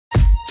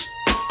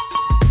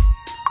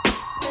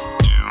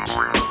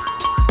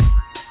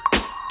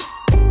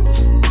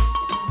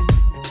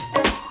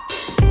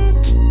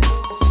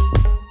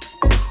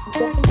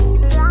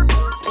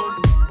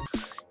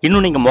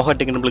இன்னும் நீங்க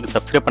mohatechintamilக்கு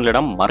சப்ஸ்கிரைப்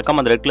பண்ணலனா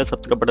மறக்காம அந்த ரெட் கலர்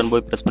சப்ஸ்கிரைப் பட்டன்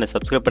போய் பிரஸ் பண்ணி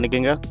சப்ஸ்கிரைப்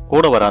பண்ணிக்கங்க.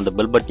 கூட வர அந்த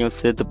பெல் பட்டனையும்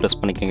சேர்த்து பிரஸ்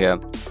பண்ணிக்கங்க.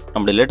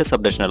 நம்மளுடைய லேட்டஸ்ட்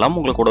அப்டேஷன் எல்லாம்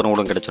உங்களுக்கு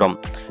உடனுக்குடன் கிடைச்சிரும்.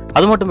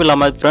 அது மட்டும்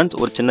இல்லாம फ्रेंड्स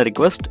ஒரு சின்ன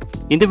ரிக்வெஸ்ட்,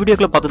 இந்த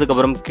வீடியோக்குள்ள பார்த்ததுக்கு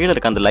அப்புறம் கீழ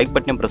இருக்க அந்த லைக்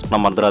பட்டனையும் பிரஸ் பண்ண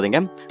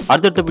மறந்துடாதீங்க.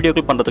 அடுத்த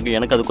வீடியோக்கள் பண்றதுக்கு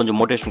எனக்கு அது கொஞ்சம்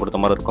மோட்டிவேஷன்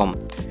கொடுத்த மாதிரி இருக்கும்.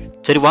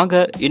 சரி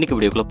வாங்க இன்னைக்கு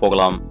வீடியோக்குள்ள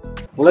போகலாம்.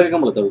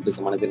 உலகம் உள்ள தொழில்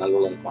சமாளித்து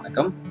நல்லுள்ளவர்களுக்கு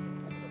வணக்கம்.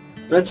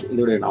 ஃப்ரெண்ட்ஸ், இந்த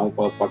வீடியோ நாம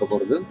பார்க்க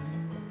போகிறது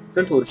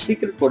ஃப்ரெண்ட்ஸ் ஒரு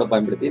சீக்ரெட் கோடை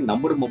பயன்படுத்தி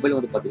நம்மளோட மொபைல்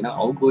வந்து பார்த்தீங்கன்னா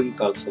அவுட்கோயிங்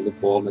கால்ஸ் வந்து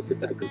போகாமல் எப்படி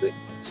தடுக்குது.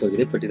 ஸோ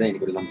இதை பற்றி தான்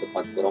இன்னைக்கு நம்ம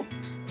பார்க்க போகிறோம்.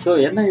 ஸோ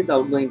என்ன இது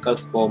அவுட்கோயிங்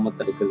கால்ஸ் போகாமல்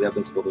தடுக்குது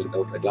அப்படின்னு சொல்லி உங்களுக்கு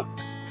டவுட் இருக்கலாம்.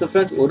 ஸோ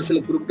ஃப்ரெண்ட்ஸ் ஒரு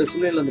சில குறிப்பிட்ட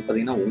சூழ்நிலையில் வந்து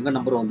பார்த்தீங்கன்னா உங்கள்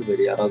நம்பரை வந்து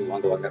வேறு யாராவது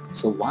வாங்குவாங்க.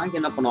 ஸோ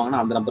வாங்கி என்ன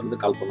பண்ணுவாங்கன்னா அந்த நம்பர்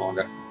வந்து கால்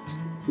பண்ணுவாங்க.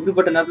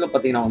 இப்படிப்பட்ட நேரத்தில்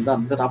பார்த்தீங்கன்னா வந்து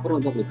அந்த நபர்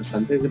வந்து உங்களுக்கு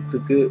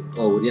சந்தேகத்துக்கு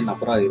உரிய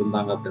நபராக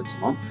இருந்தாங்க அப்படின்னு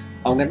சொன்னால்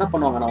அவங்க என்ன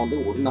பண்ணுவாங்கன்னா வந்து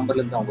ஒரு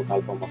நம்பர்லேருந்து அவங்க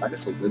கால் பண்ண மாட்டாங்க.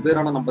 ஸோ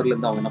வெவ்வேறான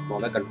நம்பர்லேருந்து அவங்க என்ன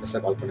பண்ணுவாங்க,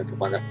 கண்டினியூஸாக கால் பண்ணிட்டு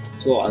இருப்பாங்க.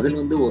 ஸோ அதில்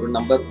வந்து ஒரு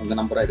நம்பர் உங்கள்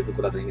நம்பராக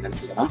இருக்கக்கூடாது நீங்கள்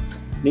நினச்சிங்கன்னா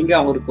நீங்கள்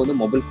அவருக்கு வந்து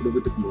மொபைல்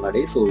கொடுக்கறதுக்கு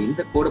முன்னாடி ஸோ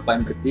இந்த கோடை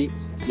பயன்படுத்தி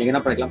நீங்கள்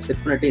என்ன பண்ணிக்கலாம்,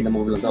 செட் பண்ணிட்டு இந்த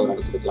மொபைல் வந்து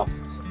அவருக்கு கொடுக்கலாம்.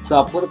 ஸோ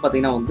அப்போது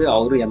பார்த்தீங்கன்னா வந்து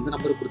அவர் எந்த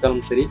நம்பர்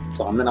கொடுத்தாலும் சரி,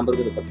 ஸோ அந்த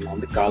நம்பருக்கு வந்து பார்த்தீங்கன்னா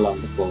வந்து காலாக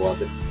வந்து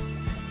போகாது.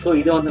 ஸோ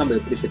இதை வந்து நம்ம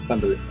எப்படி செட்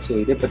பண்ணுறது, ஸோ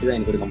இதை பற்றி தான்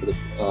எனக்கு நம்ம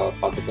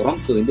பார்க்க போகிறோம்.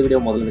 ஸோ இந்த வீடியோ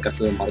முதல்ல இருந்து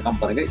கடைசியில் மறக்காம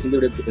பாருங்கள். இந்த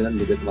வீடியோ பற்றி தான்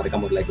இந்த வீடியோக்கு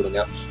மறக்காம ஒரு லைக்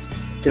கொடுங்க.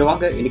 சரி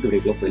வாங்க இன்னைக்கு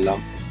வீடியோக்குள்ள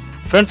போயிடலாம்.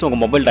 ஃப்ரெண்ட்ஸ்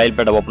உங்கள் மொபைல் டயல்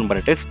பேடை ஓப்பன்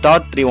பண்ணிட்டு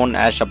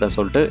 *31# அப்படின்னு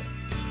சொல்லிட்டு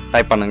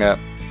டைப் பண்ணுங்க.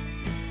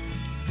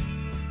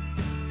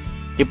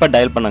 இப்போ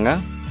டயல் பண்ணுங்க.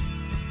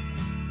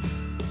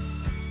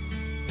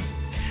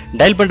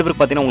 டயல் பண்ணிட்டு பிறகு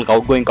பார்த்தீங்கன்னா உங்களுக்கு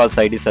outgoing calls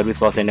ID service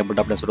was enabled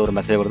அப்படின்னு சொல்லிட்டு ஒரு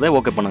மெசேஜ் வருது.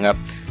 ஓகே பண்ணுங்க.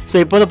 ஸோ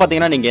இப்போ வந்து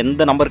பார்த்தீங்கன்னா நீங்கள்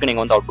எந்த நம்பருக்கு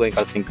நீங்கள் வந்து அவுட்கோயிங்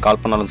கால்ஸ் நீங்கள் கால்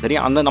பண்ணாலும் சரி,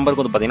 அந்த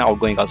நம்பருக்கு வந்து பார்த்தீங்கன்னா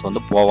அவுட்கோயிங் கால்ஸ்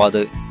வந்து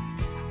போகாது.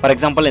 ஃபார்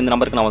எக்ஸாம்பிள் இந்த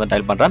நம்பருக்கு நான் வந்து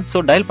டயல் பண்ணுறேன். ஸோ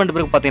டயல் பண்ணிட்டு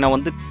பிறகு பார்த்தீங்கன்னா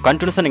வந்து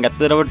கண்டினியூஸாக நீங்கள்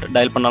எத்தனை தடவை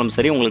டயல் பண்ணாலும்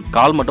சரி உங்களுக்கு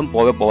கால் மட்டும்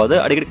போகாது,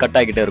 அடிக்கடி கட்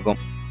ஆகிட்டே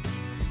இருக்கும்.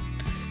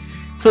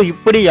 ஸோ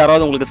இப்படி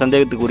யாராவது உங்களுக்கு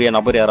சந்தேகத்துக்குரிய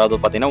நபர் யாராவது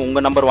பார்த்தீங்கன்னா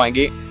உங்கள் நம்பர்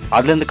வாங்கி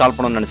அதுலேருந்து கால்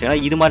பண்ணணும்னு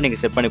நினச்சிங்கன்னா இது மாதிரி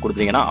நீங்கள் செட் பண்ணி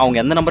கொடுத்தீங்கன்னா அவங்க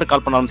எந்த நம்பருக்கு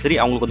கால் பண்ணாலும் சரி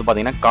அவங்களுக்கு வந்து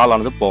பார்த்தீங்கன்னா கால்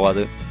ஆனது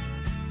போகாது.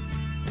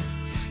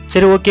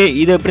 சரி ஓகே,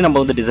 இதை எப்படி நம்ம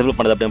வந்து டிசேபிள்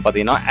பண்ணுறது அப்படின்னு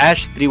பார்த்தீங்கன்னா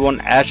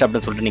 #31#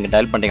 அப்படின்னு சொல்லிட்டு நீங்கள்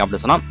டயல் பண்ணிட்டீங்க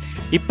அப்படின்னு சொன்னால்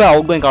இப்போ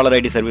outgoing collar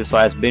ID service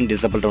has been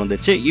disabled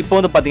வந்துச்சு. இப்போ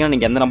வந்து பார்த்தீங்கன்னா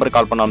நீங்கள் எந்த நம்பருக்கு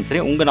கால் பண்ணாலும்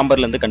சரி உங்கள்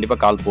நம்பர்லேருந்து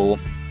கண்டிப்பாக கால்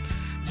போகும்.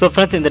 ஸோ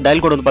ஃப்ரெண்ட்ஸ் இந்த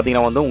டயல் கோட் வந்து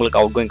பார்த்தீங்கன்னா வந்து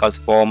உங்களுக்கு அவுட்கோயிங்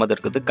கால்ஸ் போகாமல்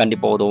இருக்கிறது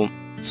கண்டிப்பாக உதவும்.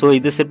 ஸோ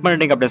இது செட்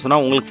பண்ணிட்டீங்க அப்படின்னு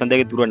சொன்னால் உங்களுக்கு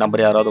சந்தேகத்துக்குரிய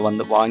நம்பர் யாராவது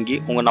வந்து வாங்கி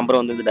உங்கள் நம்பரை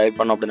வந்து டயல்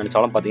பண்ணணும் அப்படின்னு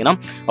நினச்சாலும் பார்த்தீங்கன்னா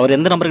அவர்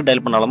எந்த நம்பருக்கு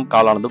டயல் பண்ணாலும்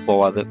கால் ஆனது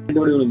போகாது. இந்த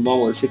வீடியோ மூலமா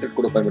ஒரு சீக்ரெட்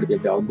கூட பயன்படுத்தி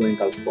எப்படி அவுட்கோயிங்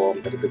கால்ஸ்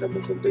போகாமல் இருக்குது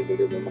அப்படின்னு சொல்லிட்டு இந்த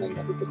வீடியோ மூலமா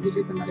நீங்கள் வந்து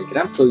தெரிஞ்சுக்கிட்டு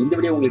நினைக்கிறேன். ஸோ இந்த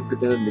வீடியோ உங்களுக்கு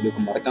பிடிச்சது இந்த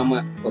வீடியோக்கு மறக்காம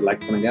ஒரு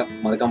லைக் பண்ணுங்க,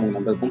 மறக்காம உங்கள்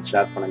நம்பருக்கும்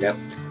ஷேர் பண்ணுங்க.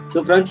 ஸோ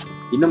ஃப்ரெண்ட்ஸ்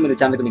இன்னும் இந்த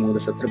சேனலுக்கு நீங்கள்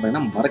வந்து சப்ஸ்கிரைப்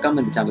பண்ணா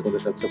மறக்காம இந்த சேனலுக்கு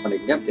வந்து சப்ஸ்கிரைப்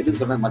பண்ணிக்கங்க. எதுக்கு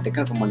சொல்றேன்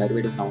மற்ற சம்பந்த நிறைய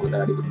வீடியோஸ் நான்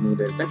உங்களுக்கு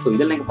அடிக்கடி இருப்பேன். ஸோ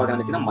இதெல்லாம் நீங்கள் பார்க்க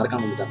நினைச்சீங்கன்னா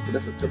மறக்காம இந்த சேனலுக்கு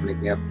வந்து சப்ஸ்கிரைப்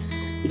பண்ணிக்கங்க.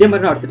 இதே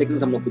மாதிரி அடுத்த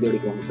டெக்னிக் நம்ம புதிய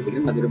வீடியோ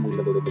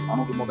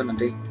சந்திக்கிறேன்.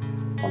 நன்றி.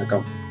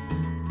 வணக்கம்.